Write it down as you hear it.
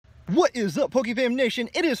What is up, PokeFam Nation?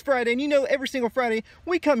 It is Friday, and you know every single Friday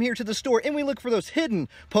we come here to the store and we look for those hidden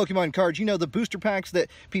Pokemon cards. You know, the booster packs that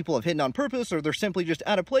people have hidden on purpose, or they're simply just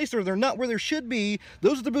out of place, or they're not where they should be.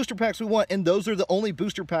 Those are the booster packs we want, and those are the only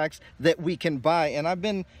booster packs that we can buy. And I've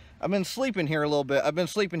been sleeping here a little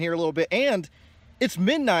bit. And it's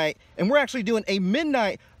midnight, and we're actually doing a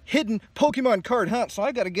midnight hidden Pokemon card hunt. So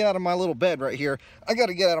I got to get out of my little bed right here. I got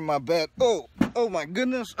to get out of my bed. Oh my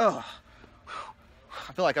goodness. Oh.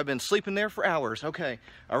 I feel like I've been sleeping there for hours. Okay.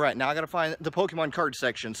 All right. Now I got to find the Pokemon card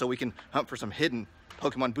section so we can hunt for some hidden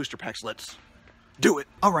Pokemon booster packs. Let's do it.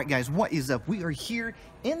 All right, guys. What is up? We are here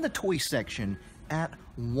in the toy section at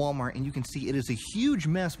Walmart, and you can see it is a huge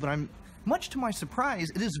mess, but much to my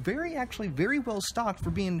surprise, it is actually very well stocked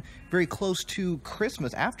for being very close to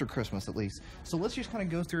Christmas, after Christmas at least. So let's just kind of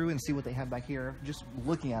go through and see what they have back here. Just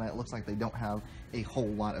looking at it, it looks like they don't have a whole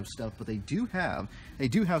lot of stuff, but they do have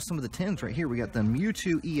some of the tins right here. We got the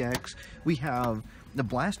Mewtwo EX. We have the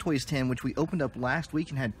Blastoise 10, which we opened up last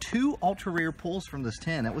week and had 2 ultra rare pulls from this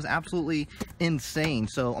 10. That was absolutely insane.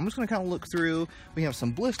 So I'm just going to kind of look through. We have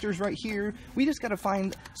some blisters right here. We just got to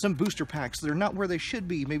find some booster packs that are not where they should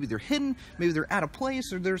be. Maybe they're hidden, maybe they're out of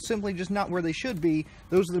place, or they're simply just not where they should be.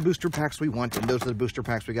 Those are the booster packs we want, and those are the booster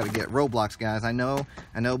packs we got to get. Roblox, guys. I know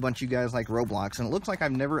a bunch of you guys like Roblox, and it looks like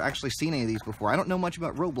I've never actually seen any of these before. I don't know much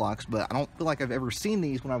about Roblox, but I don't feel like I've ever seen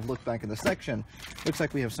these when I've looked back in the section. Looks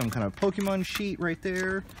like we have some kind of Pokemon sheet right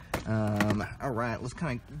there. All right, let's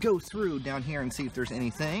kind of go through down here and see if there's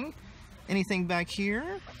anything back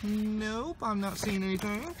here. Nope, I'm not seeing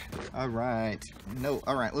anything. All right, no.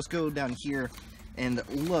 All right, let's go down here and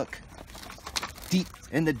look deep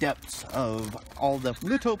in the depths of all the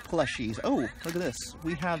little plushies. Oh, look at this.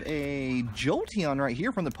 We have a Jolteon right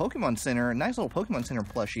here from the Pokemon Center. A nice little Pokemon Center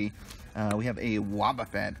plushie. We have a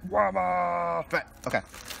Wobbuffet. Okay,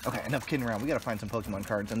 enough kidding around. We gotta find some Pokemon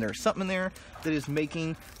cards, and there's something in there that is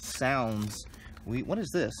making sounds. What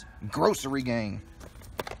is this? Grocery Gang.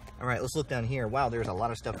 All right, let's look down here. Wow, there's a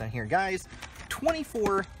lot of stuff down here. Guys,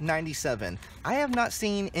 $24.97. I have not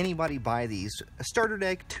seen anybody buy these. A starter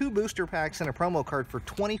deck, 2 booster packs, and a promo card for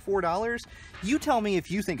 $24. You tell me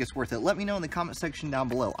if you think it's worth it. Let me know in the comment section down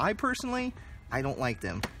below. I don't like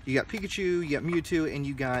them. You got Pikachu, you got Mewtwo, and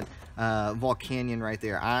you got Volcanion right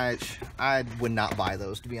there. I would not buy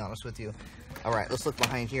those, to be honest with you. All right, let's look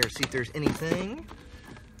behind here, see if there's anything.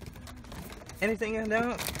 Anything?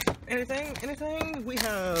 We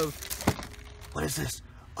have, what is this?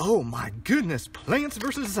 Oh my goodness, Plants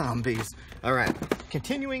vs. Zombies. All right,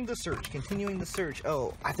 continuing the search.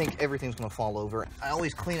 Oh, I think everything's gonna fall over. I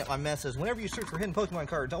always clean up my messes. Whenever you search for hidden Pokemon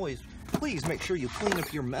cards, always, please make sure you clean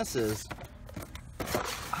up your messes.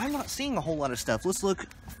 I'm not seeing a whole lot of stuff. Let's look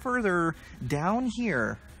further down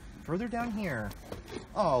here.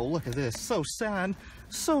 Oh, look at this. So sad.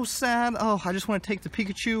 Oh, I just want to take the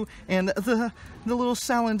Pikachu and the little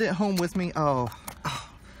Salandit home with me. Oh.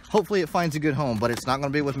 Hopefully it finds a good home, but it's not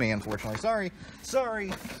going to be with me, unfortunately. Sorry.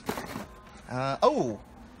 Oh,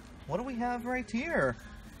 what do we have right here?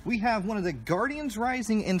 We have one of the Guardians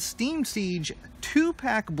Rising and Steam Siege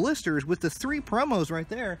 2-pack blisters with the 3 promos right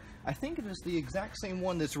there. I think it is the exact same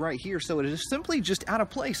one that's right here, so it is simply just out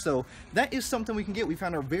of place. So that is something we can get. We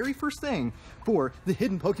found our very first thing for the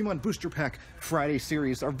Hidden Pokemon Booster Pack Friday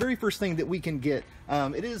series. Our very first thing that we can get.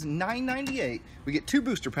 It is $9.98. We get 2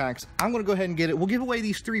 booster packs. I'm going to go ahead and get it. We'll give away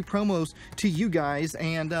these 3 promos to you guys.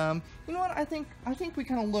 And you know what? I think we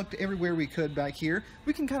kind of looked everywhere we could back here.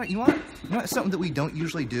 We can kind of, you know what? Something that we don't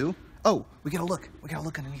usually do. Oh, we gotta look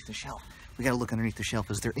underneath the shelf.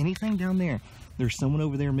 Is there anything down there? There's someone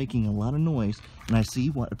over there making a lot of noise, and I see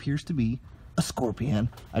what appears to be a scorpion.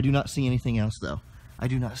 I do not see anything else, though.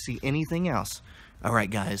 All right,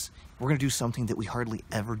 guys, we're gonna do something that we hardly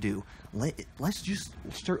ever do. Let's just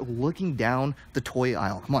start looking down the toy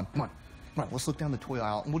aisle. Come on. Let's look down the toy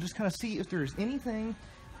aisle, and we'll just kind of see if there's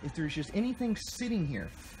just anything sitting here.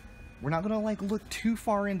 We're not gonna look too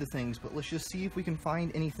far into things, but let's just see if we can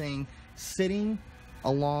find anything sitting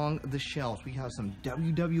along the shelves. We have some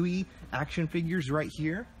WWE action figures right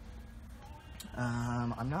here.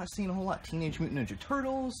 I'm not seeing a whole lot. Teenage Mutant Ninja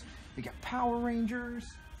Turtles. We got Power Rangers.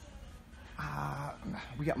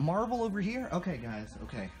 We got Marvel over here. Okay, guys.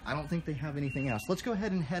 Okay. I don't think they have anything else. Let's go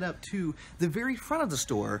ahead and head up to the very front of the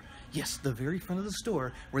store. Yes, the very front of the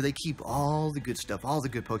store where they keep all the good stuff, all the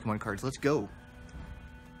good Pokemon cards. Let's go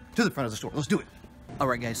to the front of the store. Let's do it.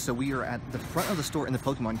 Alright guys, so we are at the front of the store in the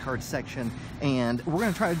Pokemon card section, and we're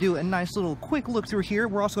going to try to do a nice little quick look through here.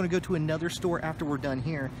 We're also going to go to another store after we're done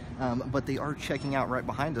here, but they are checking out right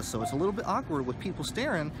behind us, so it's a little bit awkward with people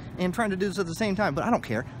staring and trying to do this at the same time, but I don't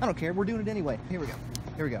care. We're doing it anyway. Here we go.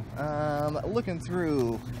 Here we go. Looking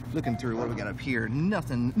through, what do we got up here?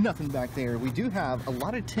 Nothing back there. We do have a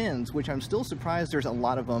lot of tins, which I'm still surprised there's a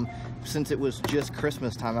lot of them since it was just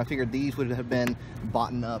Christmas time. I figured these would have been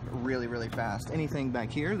bought up really, really fast. Anything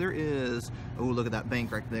back here? There is, oh, look at that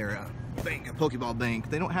bank right there. A Pokeball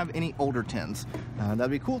bank. They don't have any older tins.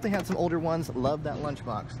 That'd be cool if they had some older ones. Love that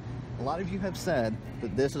lunchbox. A lot of you have said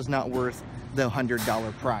that this is not worth the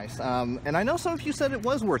 $100 price, and I know some of you said it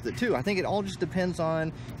was worth it too. I think it all just depends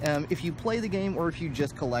on if you play the game or if you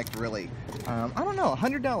just collect, really. I don't know,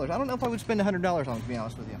 $100. I don't know if I would spend $100 on it, to be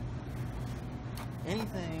honest with you.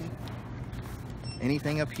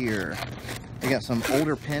 Anything up here? We got some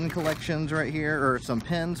older pen collections right here, or some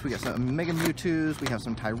pens. We got some Mega Mewtwo's. We have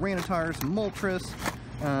some Tyrannotars, Moltres.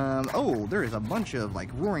 Oh, there is a bunch of like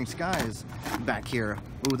Roaring Skies back here.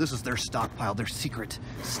 Oh, this is their stockpile, their secret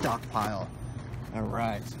stockpile. All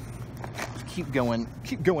right, keep going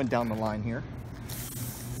down the line here.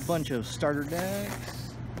 Bunch of starter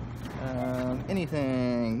decks.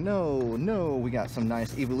 Anything? No. We got some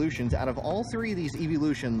nice evolutions. Out of all three of these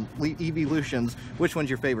evolutions, which one's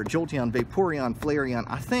your favorite? Jolteon, Vaporeon, Flareon.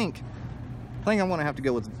 I think I want to have to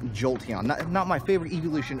go with Jolteon. Not my favorite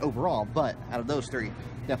evolution overall, but out of those three,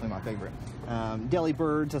 definitely my favorite.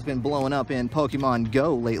 Delibirds has been blowing up in Pokemon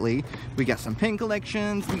Go lately. We got some pin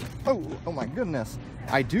collections. Oh my goodness.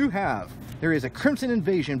 There is a Crimson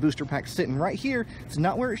Invasion booster pack sitting right here. It's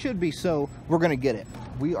not where it should be, so we're going to get it.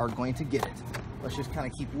 We are going to get it. Let's just kind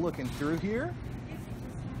of keep looking through here.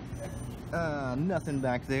 Nothing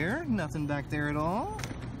back there. Nothing back there at all.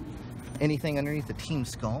 Anything underneath the Team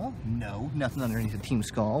Skull? No, nothing underneath the Team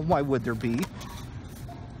Skull. Why would there be?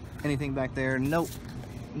 Anything back there? Nope.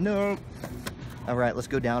 All right, let's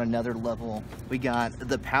go down another level. We got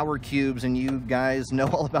the Power Cubes, and you guys know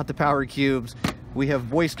all about the Power Cubes. We have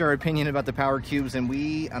voiced our opinion about the Power Cubes, and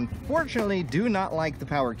we unfortunately do not like the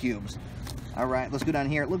Power Cubes. All right, let's go down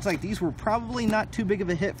here. It looks like these were probably not too big of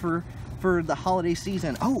a hit for the holiday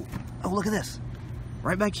season. Oh, look at this.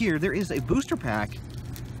 Right back here, there is a booster pack.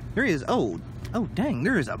 There is, oh dang,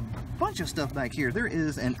 there is a bunch of stuff back here. There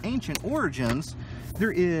is an Ancient Origins.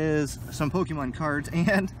 There is some Pokemon cards,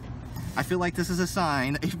 and I feel like this is a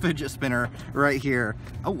sign, a fidget spinner right here.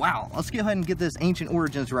 Oh wow, let's go ahead and get this Ancient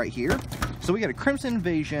Origins right here. So we got a Crimson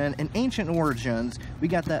Invasion, an Ancient Origins. We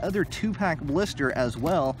got that other 2-pack blister as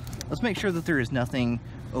well. Let's make sure that there is nothing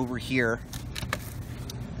over here.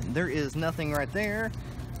 There is nothing right there.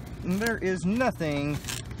 There is nothing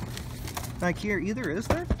back here either, is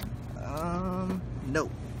there? No,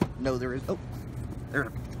 there is. Oh,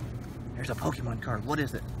 there's a Pokemon card. What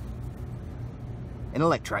is it? An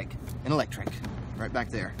Electrike. Right back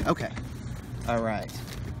there. Okay. All right.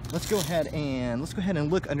 Let's go ahead and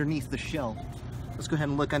look underneath the shelf.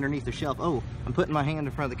 Oh, I'm putting my hand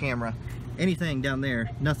in front of the camera. Anything down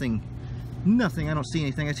there? Nothing. I don't see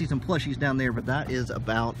anything. I see some plushies down there, but that is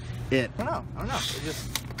about it. I don't know.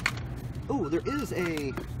 Oh, there is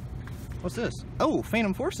a. What's this? Oh,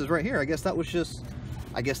 Phantom Forces right here. I guess that was just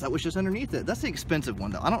underneath it. That's the expensive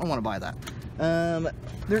one though. I don't want to buy that.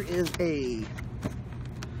 There is a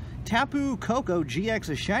Tapu Koko GX,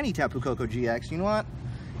 a shiny Tapu Koko GX. You know what,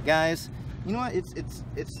 guys? You know what?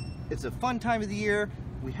 It's a fun time of the year.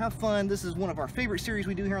 We have fun. This is one of our favorite series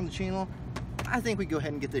we do here on the channel. I think we go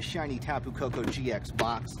ahead and get this shiny Tapu Koko GX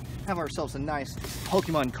box. Have ourselves a nice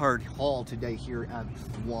Pokemon card haul today here at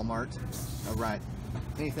Walmart. All right.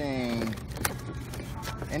 Anything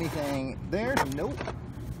there? Nope.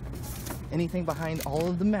 Anything behind all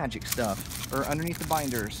of the magic stuff or underneath the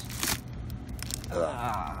binders?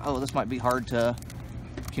 Oh, this might be hard to.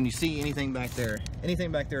 Can you see anything back there?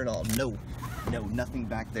 Anything back there at all? No, nothing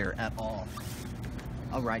back there at all.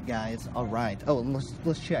 All right, guys. All right. Oh,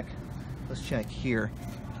 let's check. Let's check here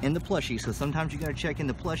in the plushies. So sometimes you gotta check in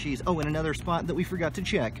the plushies. Oh, and another spot that we forgot to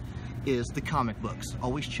check is the comic books.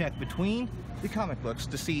 Always check between the comic books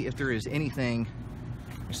to see if there is anything.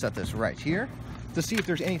 Set this right here to see if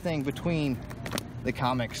there's anything between the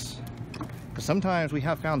comics, because sometimes we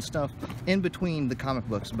have found stuff in between the comic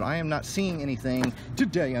books, but I am not seeing anything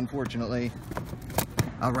today, unfortunately.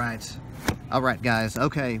 All right, guys.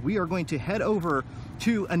 Okay, we are going to head over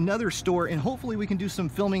to another store, and hopefully we can do some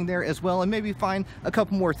filming there as well, and maybe find a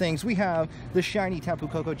couple more things. We have the shiny Tapu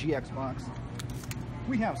Koko GX box.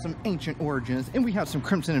 We have some Ancient Origins, and we have some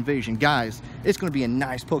Crimson Invasion. Guys, it's going to be a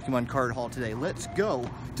nice Pokemon card haul today. Let's go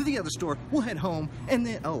to the other store. We'll head home, and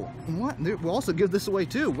then, oh, what? We'll also give this away,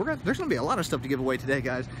 too. There's going to be a lot of stuff to give away today,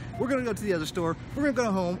 guys. We're going to go to the other store. We're going to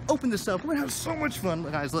go home, open this up. We're going to have so much fun.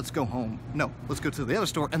 Guys, let's go home. No, let's go to the other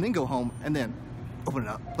store, and then go home, and then open it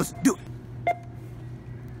up. Let's do it.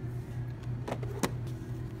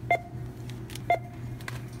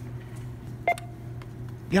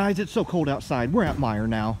 Guys, it's so cold outside. We're at Meijer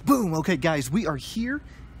now. Boom. Okay, guys, we are here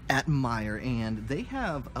at Meijer, and they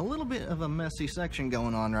have a little bit of a messy section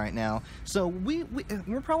going on right now. So we're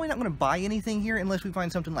probably not going to buy anything here unless we find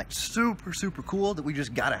something like super cool that we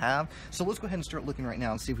just gotta have. So let's go ahead and start looking right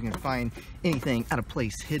now and see if we can find anything out of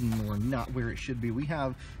place, hidden or not where it should be. We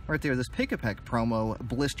have right there this Pick-a-Peck promo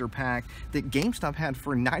blister pack that GameStop had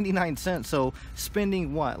for 99 cents. So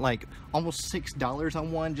spending what, like almost $6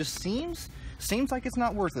 on one just seems like it's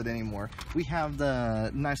not worth it anymore. We have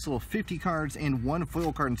the nice little 50 cards and one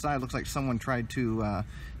foil card inside. Looks like someone tried to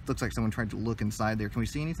look inside there. Can we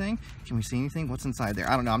see anything? Can we see anything? What's inside there?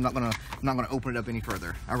 I don't know. I'm not gonna open it up any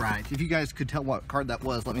further. All right. If you guys could tell what card that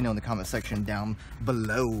was, let me know in the comment section down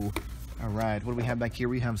below. All right, what do we have back here?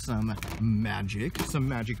 We have some magic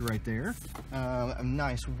right there.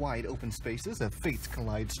 Nice wide open spaces, a Fates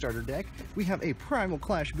Collide starter deck. We have a Primal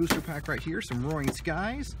Clash booster pack right here, some Roaring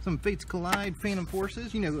Skies, some Fates Collide, Phantom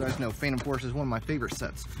Forces. You guys know Phantom Force is one of my favorite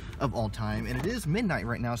sets of all time, and it is midnight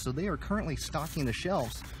right now, so they are currently stocking the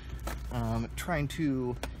shelves, trying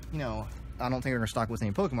to, I don't think they're gonna stock with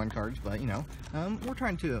any Pokemon cards, but we're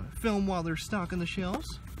trying to film while they're stocking the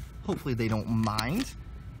shelves. Hopefully they don't mind.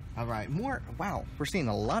 All right, wow, we're seeing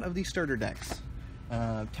a lot of these starter decks.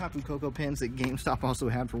 Tapu Koko pins that GameStop also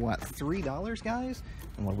had for what, $3, guys?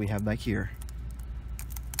 And what do we have back here?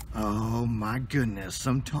 Oh my goodness,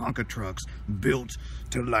 some Tonka trucks built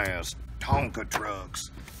to last. Tonka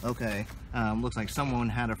trucks. Okay, looks like someone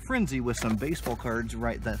had a frenzy with some baseball cards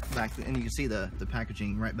right back there, and you can see the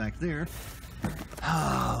packaging right back there.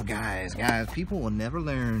 Oh, guys, people will never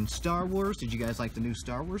learn. Star Wars, did you guys like the new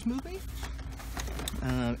Star Wars movie?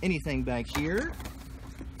 Anything back here?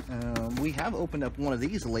 We have opened up one of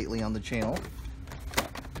these lately on the channel.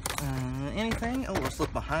 Anything? Oh, let's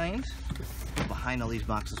look behind all these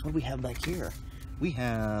boxes. What do we have back here? We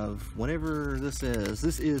have whatever this is.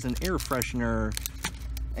 This is an air freshener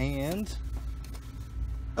and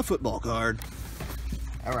a football card.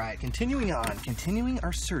 All right, continuing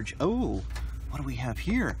our search. Oh, what do we have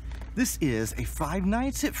here? This is a Five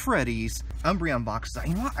Nights at Freddy's Umbreon box.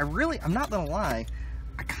 You know what? I'm not gonna lie.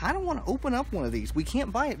 I kind of want to open up one of these. We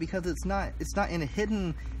can't buy it because it's not in a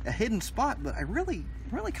hidden spot, but I really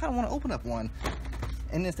kind of want to open up one.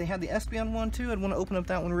 And if they had the Espeon one too, I'd want to open up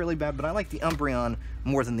that one really bad, but I like the Umbreon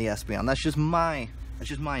more than the Espeon. That's just my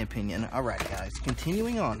opinion. All right, guys,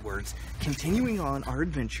 continuing onwards, continuing on our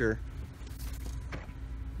adventure.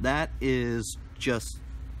 That's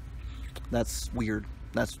weird.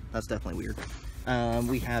 That's definitely weird.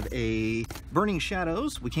 We have a Burning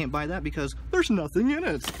Shadows. We can't buy that because there's nothing in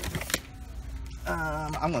it.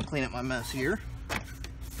 I'm going to clean up my mess here.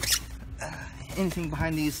 Anything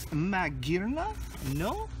behind these Magirna?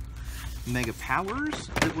 No. Mega Powers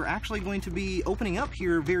that we're actually going to be opening up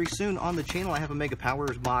here very soon on the channel. I have a Mega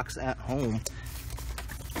Powers box at home.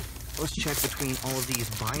 Let's check between all of these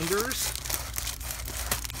binders.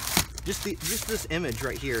 Just this image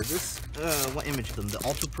right here. This what image of them? The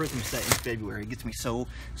Ultra Prism set in February. It gets me so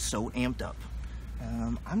amped up.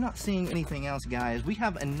 I'm not seeing anything else, guys. We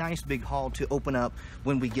have a nice big haul to open up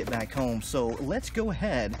when we get back home. So let's go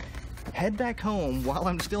ahead, head back home while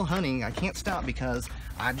I'm still hunting. I can't stop because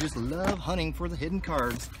I just love hunting for the hidden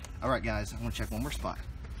cards. All right, guys, I want to check one more spot.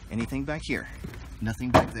 Anything back here? Nothing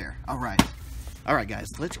back there. All right, guys,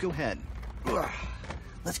 let's go ahead.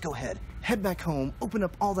 Let's go ahead, head back home, open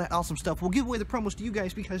up all that awesome stuff. We'll give away the promos to you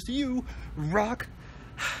guys because you rock.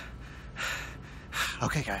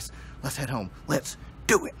 Okay, guys, let's head home. Let's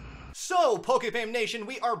do it. So, Pokefam Nation,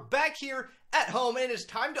 we are back here at home, and it is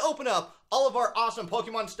time to open up all of our awesome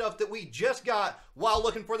Pokemon stuff that we just got while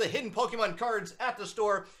looking for the hidden Pokemon cards at the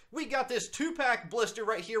store. We got this 2-pack blister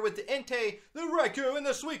right here with the Entei, the Raikou, and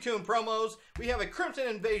the Suicune promos. We have a Crimson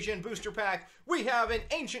Invasion booster pack. We have an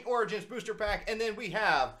Ancient Origins booster pack, and then we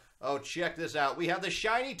have, oh, check this out. We have the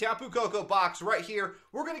shiny Tapu Koko box right here.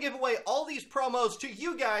 We're going to give away all these promos to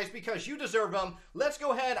you guys because you deserve them. Let's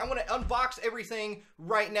go ahead. I'm going to unbox everything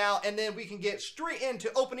right now, and then we can get straight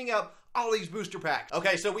into opening up all these booster packs.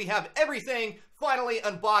 Okay, so we have everything finally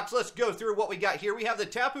unboxed. Let's go through what we got here. We have the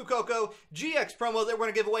Tapu Koko GX promo that we're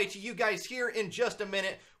going to give away to you guys here in just a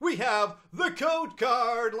minute. We have the code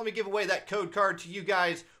card. Let me give away that code card to you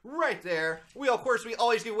guys right there. Of course, we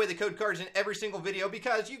always give away the code cards in every single video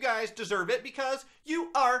because you guys deserve it, because you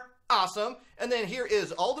are awesome. And then here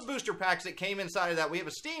is all the booster packs that came inside of that. We have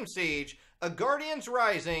a Steam Siege, a Guardians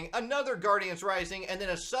Rising, another Guardians Rising, and then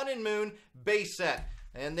a Sun and Moon base set.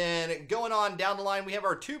 And then going on down the line, we have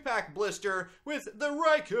our 2-pack blister with the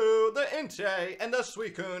Raikou, the Entei, and the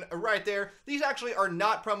Suicune right there. These actually are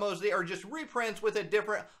not promos. They are just reprints with a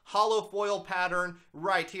different hollow foil pattern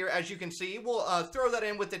right here. As you can see, we'll throw that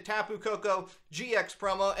in with the Tapu Koko GX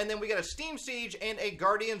promo. And then we got a Steam Siege and a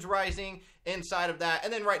Guardians Rising inside of that.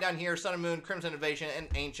 And then right down here, Sun and Moon, Crimson Invasion, and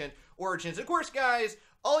Ancient Origins. Of course, guys,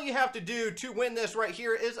 all you have to do to win this right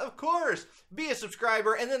here is, of course, be a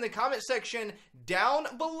subscriber, and then the comment section down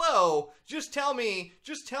below, just tell me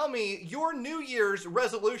your New Year's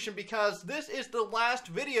resolution, because this is the last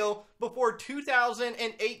video before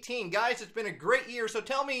 2018. Guys, it's been a great year, so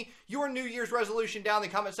tell me your New Year's resolution down in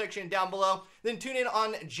the comment section down below. Then tune in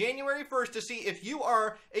on January 1st to see if you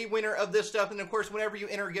are a winner of this stuff, and of course, whenever you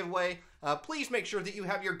enter a giveaway, please make sure that you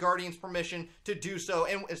have your Guardian's permission to do so,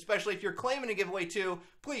 and especially if you're claiming a giveaway too,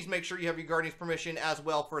 please make sure you have your Guardian's permission as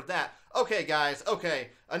well for that. Okay, guys, okay,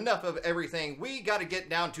 enough of everything. We got to get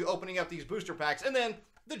down to opening up these booster packs, and then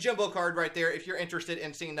the jumbo card right there if you're interested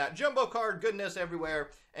in seeing that jumbo card goodness everywhere,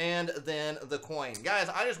 and then the coin. Guys,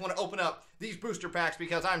 I just want to open up these booster packs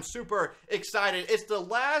because I'm super excited. It's the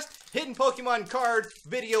last hidden Pokemon card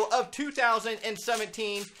video of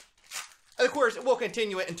 2017. Of course, we'll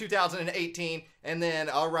continue it in 2018, and then,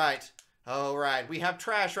 all right, we have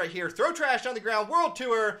trash right here. Throw trash on the ground, World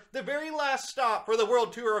Tour, the very last stop for the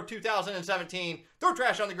World Tour of 2017. Throw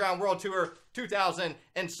trash on the ground, World Tour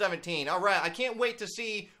 2017. All right, I can't wait to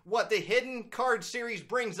see what the hidden card series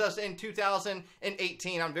brings us in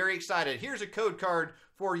 2018. I'm very excited. Here's a code card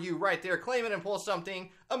for you right there. Claim it and pull something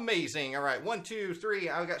amazing. All right, 1, 2, 3.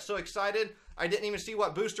 I got so excited, I didn't even see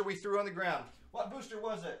what booster we threw on the ground. What booster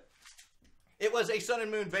was it? It was a Sun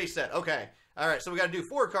and Moon base set. Okay. All right, so we got to do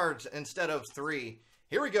 4 cards instead of 3.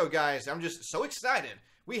 Here we go, guys. I'm just so excited.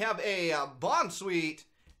 We have a Bond-Sweet,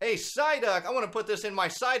 a Psyduck. I want to put this in my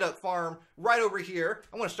Psyduck farm right over here.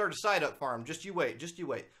 I want to start a Psyduck farm. Just you wait. Just you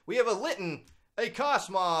wait. We have a Litten, a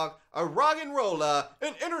Cosmog, a Roggenrola,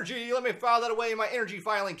 an Energy. Let me file that away in my Energy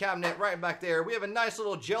filing cabinet right back there. We have a nice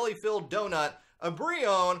little jelly-filled donut, a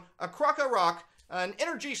Brionne, a Krokorok, an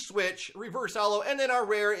Energy Switch, Reverse Hollow, and then our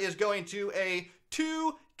rare is going to a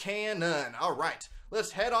Toucannon. All right,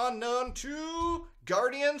 let's head on down to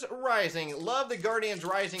Guardians Rising. Love the Guardians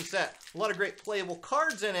Rising set. A lot of great playable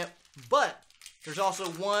cards in it, but there's also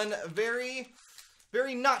one very,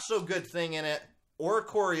 very not so good thing in it.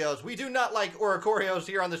 Oricorios. We do not like Oricorios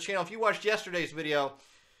here on this channel. If you watched yesterday's video,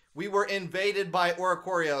 we were invaded by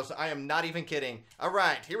Oricorios. I am not even kidding. All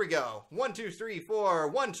right, here we go. 1, 2, 3, 4,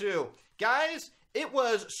 1, 2. Guys, it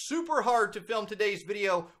was super hard to film today's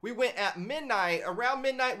video. We went at midnight. Around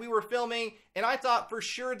midnight we were filming, and I thought for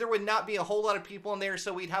sure there would not be a whole lot of people in there,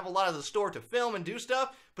 so we'd have a lot of the store to film and do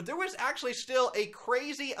stuff. But there was actually still a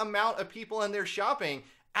crazy amount of people in there shopping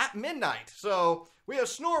at midnight. So we have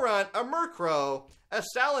Snorunt, a Murkrow, a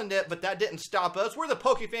Salandit, but that didn't stop us. We're the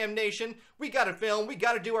PokeFam Nation. We got to film. We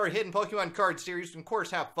got to do our hidden Pokemon card series. And of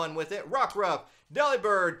course, have fun with it. Rockruff,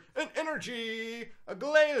 Delibird, an Energy, a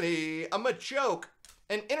Glalie, a Machoke,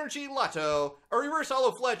 an Energy Lotto, a Reverse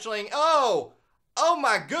Hollow Fletchling. Oh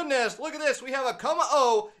my goodness. Look at this. We have a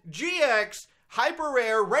Kommo-o GX, Hyper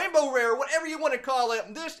Rare, Rainbow Rare, whatever you want to call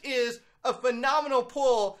it. This is a phenomenal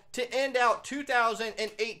pull to end out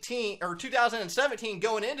 2018 or 2017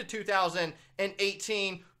 going into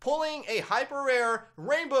 2018, pulling a Hyper Rare,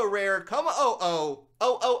 Rainbow Rare, Kommo-o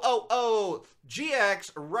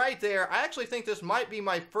GX right there. I actually think this might be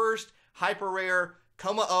my first Hyper Rare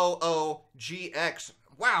Kommo-o GX.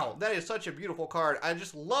 Wow, that is such a beautiful card. I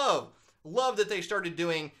just love that they started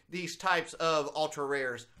doing these types of ultra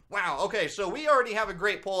rares. Wow, okay, so we already have a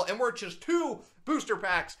great pull, and we're just 2 booster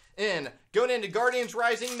packs in. Going into Guardians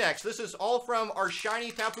Rising next. This is all from our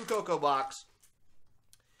shiny Tapu Koko box.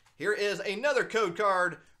 Here is another code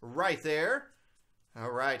card right there.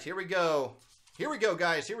 All right, here we go. Here we go,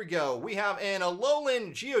 guys. Here we go. We have an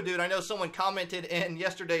Alolan Geodude. I know someone commented in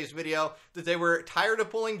yesterday's video that they were tired of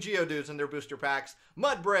pulling Geodudes in their booster packs.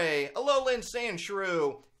 Mudbray, Alolan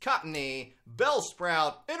Sandshrew, Cottony,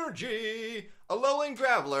 Bellsprout, Energy, Alolan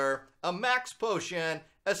Graveler, a Max Potion,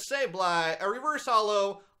 a Sableye, a Reverse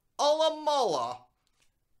Hollow, Alamala,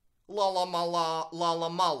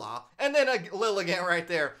 Lalamala, and then a Lilligant right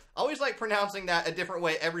there. I always like pronouncing that a different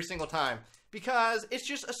way every single time, because it's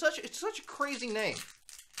just such a crazy name.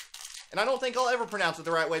 And I don't think I'll ever pronounce it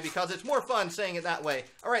the right way because it's more fun saying it that way.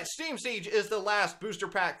 All right, Steam Siege is the last booster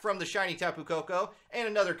pack from the shiny Tapu Koko, and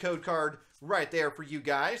another code card right there for you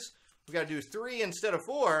guys. We got to do 3 instead of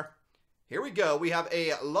 4. Here we go. We have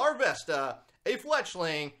a Larvesta, a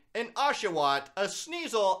Fletchling, an Oshawott, a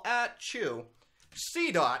Sneasel at Chew,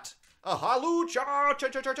 Seedot, a Hawlucha,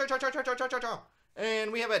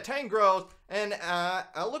 And we have a Tangrowth, and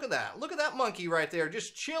look at that. Look at that monkey right there,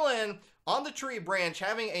 just chilling on the tree branch,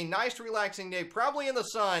 having a nice relaxing day, probably in the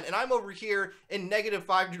sun, and I'm over here in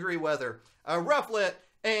 -5-degree weather. A Rufflet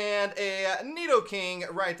and a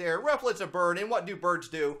Nidoking right there. Rufflet's a bird, and what do birds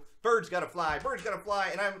do? Birds gotta fly,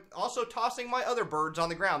 and I'm also tossing my other birds on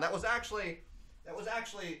the ground. That was actually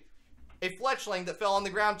a fletchling that fell on the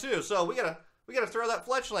ground too, so we gotta throw that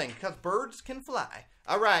fletchling, because birds can fly.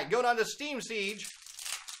 Alright, going on to Steam Siege.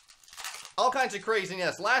 All kinds of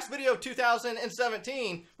craziness. Last video of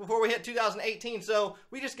 2017 before we hit 2018, so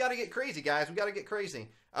we just got to get crazy, guys. We got to get crazy.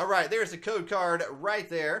 All right, there's the code card right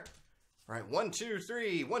there. All right, 1, 2,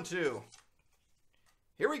 3, 1, 2.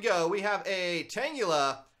 Here we go. We have a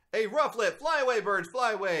Tangela, a Rufflet, fly away birds,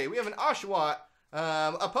 fly away. We have an Oshawott,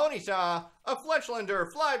 a Ponyta, a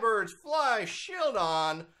Fletchlander, fly birds, fly, shield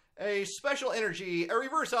on, a Special Energy, a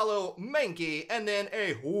Reverse Hollow Mankey, and then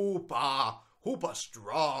a Hoopa. Hoopa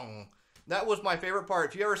Strong. That was my favorite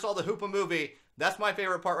part. If you ever saw the Hoopa movie, that's my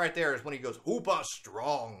favorite part right there, is when he goes, Hoopa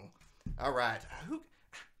Strong. All right.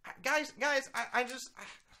 Guys,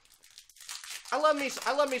 I love me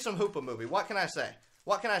some Hoopa movie. What can I say?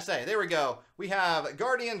 What can I say? There we go. We have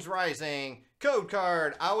Guardians Rising, code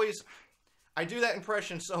card. I do that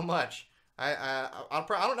impression so much. I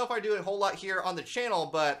don't know if I do it a whole lot here on the channel,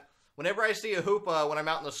 but whenever I see a Hoopa, when I'm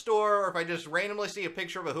out in the store, or if I just randomly see a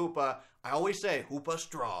picture of a Hoopa, I always say, Hoopa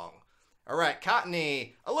Strong. All right,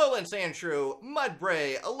 Cottony, Alolan Sandshrew,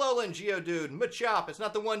 Mudbray, Alolan Geodude, Machop. It's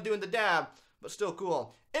not the one doing the dab, but still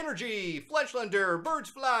cool. Energy, Fletchlander, Birds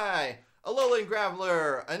Fly, Alolan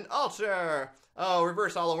Graveler, an Alter. Oh,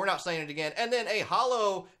 Reverse Hollow, we're not saying it again. And then a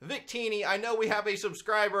Hollow Victini. I know we have a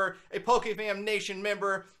subscriber, a PokeFam Nation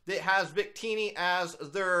member that has Victini as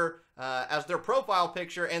their profile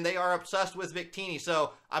picture, and they are obsessed with Victini.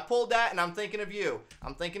 So I pulled that, and I'm thinking of you.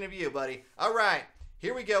 I'm thinking of you, buddy. All right.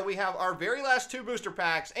 Here we go. We have our very last 2 booster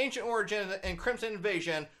packs, Ancient Origins and Crimson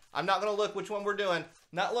Invasion. I'm not going to look which one we're doing.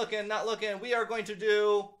 Not looking, not looking. We are going to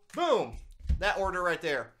do, boom, that order right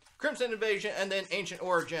there. Crimson Invasion and then Ancient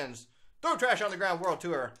Origins. Throw Trash on the Ground World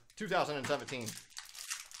Tour 2017.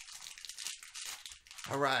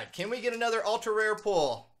 All right. Can we get another ultra rare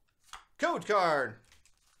pull? Code card.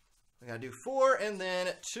 We got to do 4 and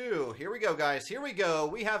then 2. Here we go, guys. Here we go.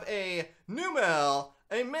 We have a Numel,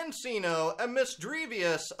 a Mencino, a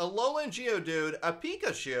Misdrevious, a Alolan Geodude, a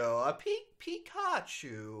Pikachu, a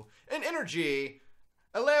Pikachu, an Energy,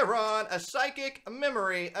 a Lairon, a Psychic, a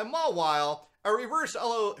Memory, a Mawile, a Reverse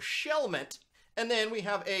Hollow Shelmet, and then we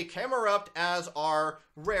have a Camerupt as our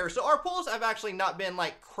rare. So our pulls have actually not been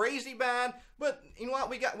like crazy bad, but you know what?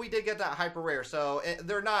 We did get that hyper rare, so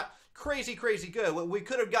they're not crazy good. We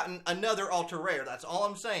could have gotten another ultra rare. That's all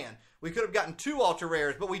I'm saying. We could have gotten 2 ultra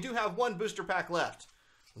rares, but we do have 1 booster pack left.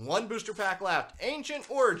 1 booster pack left. Ancient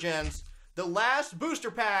Origins, the last booster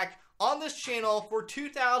pack on this channel for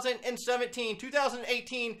 2017.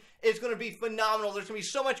 2018 is going to be phenomenal. There's going to be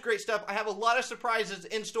so much great stuff. I have a lot of surprises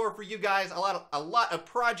in store for you guys. A lot of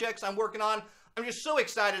projects I'm working on. I'm just so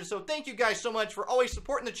excited. So thank you guys so much for always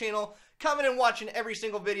supporting the channel, coming and watching every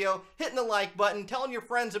single video, hitting the like button, telling your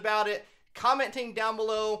friends about it, commenting down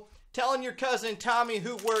below, telling your cousin Tommy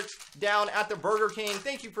who works down at the Burger King.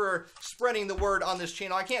 Thank you for spreading the word on this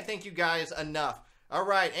channel. I can't thank you guys enough. All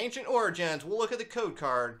right, Ancient Origins. We'll look at the code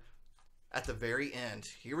card at the very end.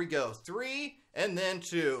 Here we go. 3 and then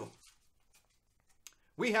 2.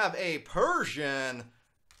 We have a Persian,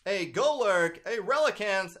 a Golurk, a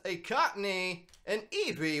Relicanth, a Cottony, an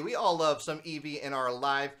Eevee. We all love some Eevee in our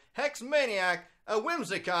life. Hexmaniac, a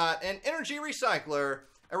Whimsicott, an Energy Recycler,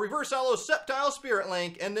 a Reverse Hollow Sceptile Spirit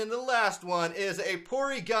Link, and then the last one is a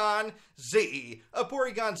Porygon Z. A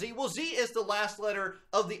Porygon Z. Well, Z is the last letter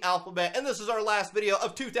of the alphabet, and this is our last video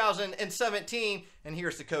of 2017, and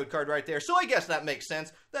here's the code card right there. So I guess that makes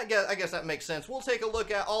sense. I guess that makes sense. We'll take a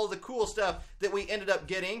look at all of the cool stuff that we ended up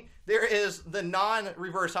getting. There is the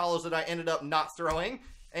non-Reverse Hollows that I ended up not throwing,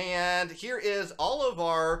 and here is all of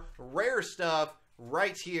our rare stuff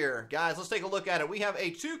right here. Guys, let's take a look at it. We have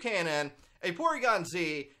a Toucannon, a Porygon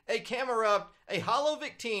Z, a Camerupt, a Hollow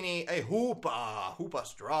Victini, a Hoopa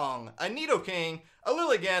Strong, a Nidoking, a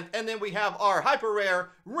Lilligant, and then we have our Hyper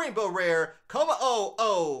Rare, Rainbow Rare,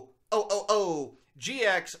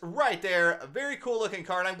 GX right there. A very cool looking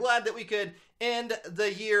card. I'm glad that we could end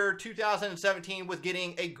the year 2017 with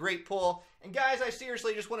getting a great pull. And guys, I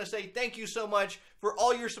seriously just want to say thank you so much for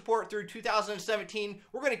all your support through 2017.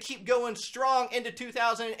 We're going to keep going strong into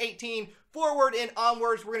 2018, forward and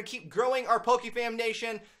onwards. We're going to keep growing our PokeFam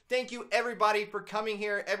Nation. Thank you everybody for coming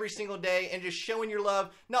here every single day and just showing your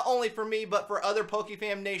love, not only for me, but for other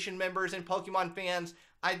PokeFam Nation members and Pokemon fans.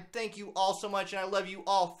 I thank you all so much, and I love you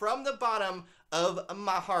all from the bottom of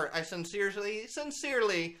my heart. I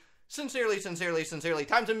sincerely,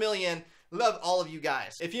 times a million, love all of you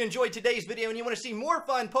guys. If you enjoyed today's video and you want to see more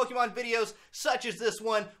fun Pokemon videos such as this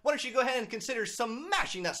one, why don't you go ahead and consider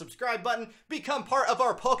smashing that subscribe button, become part of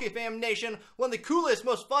our PokeFam Nation, one of the coolest,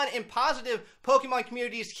 most fun, and positive Pokemon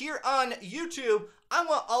communities here on YouTube. I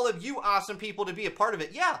want all of you awesome people to be a part of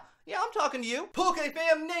it. Yeah, I'm talking to you.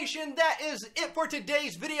 PokeFam Nation, that is it for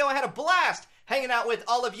today's video. I had a blast hanging out with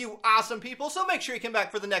all of you awesome people, so make sure you come back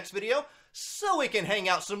for the next video so we can hang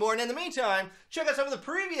out some more. And in the meantime, check out some of the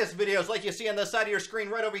previous videos like you see on the side of your screen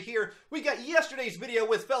right over here. We got yesterday's video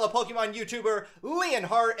with fellow Pokemon YouTuber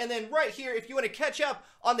Leonhardt, and then right here, if you want to catch up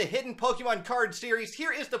on the hidden Pokemon card series,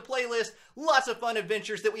 here is the playlist. Lots of fun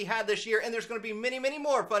adventures that we had this year, and there's going to be many, many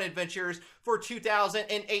more fun adventures for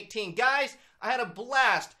 2018. Guys, I had a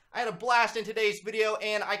blast. In today's video,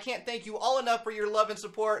 and I can't thank you all enough for your love and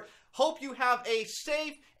support. Hope you have a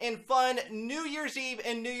safe and fun New Year's Eve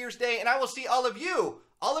and New Year's Day, and I will see all of you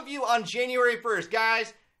on January 1st.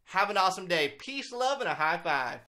 Guys, have an awesome day. Peace, love, and a high five.